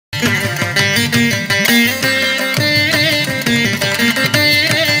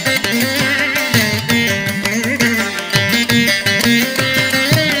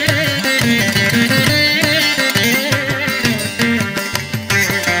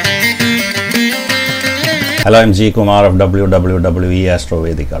Hello, I'm G. Kumar of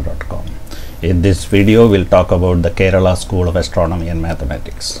www.astrovedica.com. In this video, we'll talk about the Kerala School of Astronomy and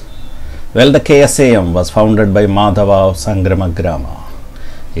Mathematics. Well, the KSAM was founded by Madhava of Sangramagrama.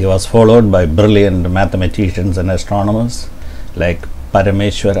 He was followed by brilliant mathematicians and astronomers like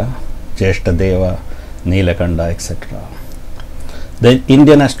Parameshwara, Jeshtadeva, Nilakanda, etc. The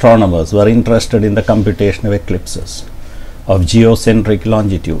Indian astronomers were interested in the computation of eclipses, of geocentric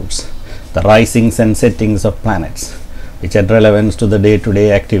longitudes, the risings and settings of planets, which had relevance to the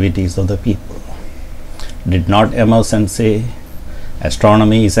day-to-day activities of the people. Did not Emerson say,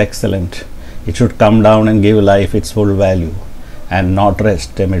 astronomy is excellent, it should come down and give life its full value, and not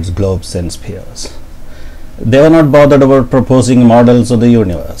rest amidst globes and spheres? They were not bothered about proposing models of the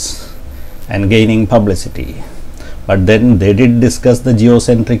universe and gaining publicity, but then they did discuss the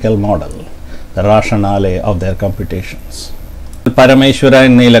geocentrical model, the rationale of their computations. Parameshwara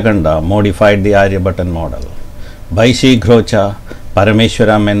and Nilakanda modified the Aryabhatan model. By Shighrocha,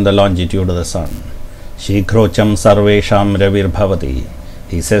 Parameshwara meant the longitude of the sun. Shighrocham sarvesham ravir bhavati,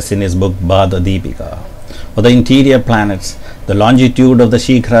 he says in his book Bhada Deepika. For the interior planets, the longitude of the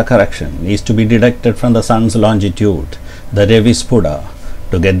Shighra correction is to be deducted from the sun's longitude, the Ravispuda,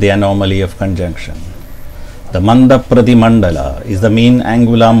 to get the anomaly of conjunction. The Manda Prati Mandala is the mean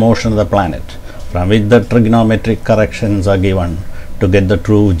angular motion of the planet, from which the trigonometric corrections are given to get the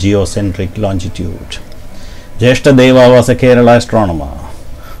true geocentric longitude. Jeshtadeva was a Kerala astronomer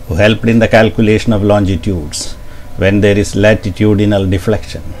who helped in the calculation of longitudes when there is latitudinal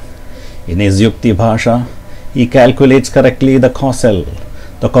deflection. In his Yukti Bhasha, he calculates correctly the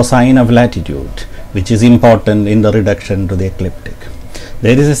cosine of latitude, which is important in the reduction to the ecliptic.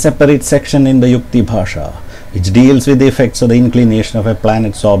 There is a separate section in the Yukti Bhasha which deals with the effects of the inclination of a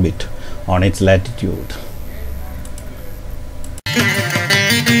planet's orbit on its latitude.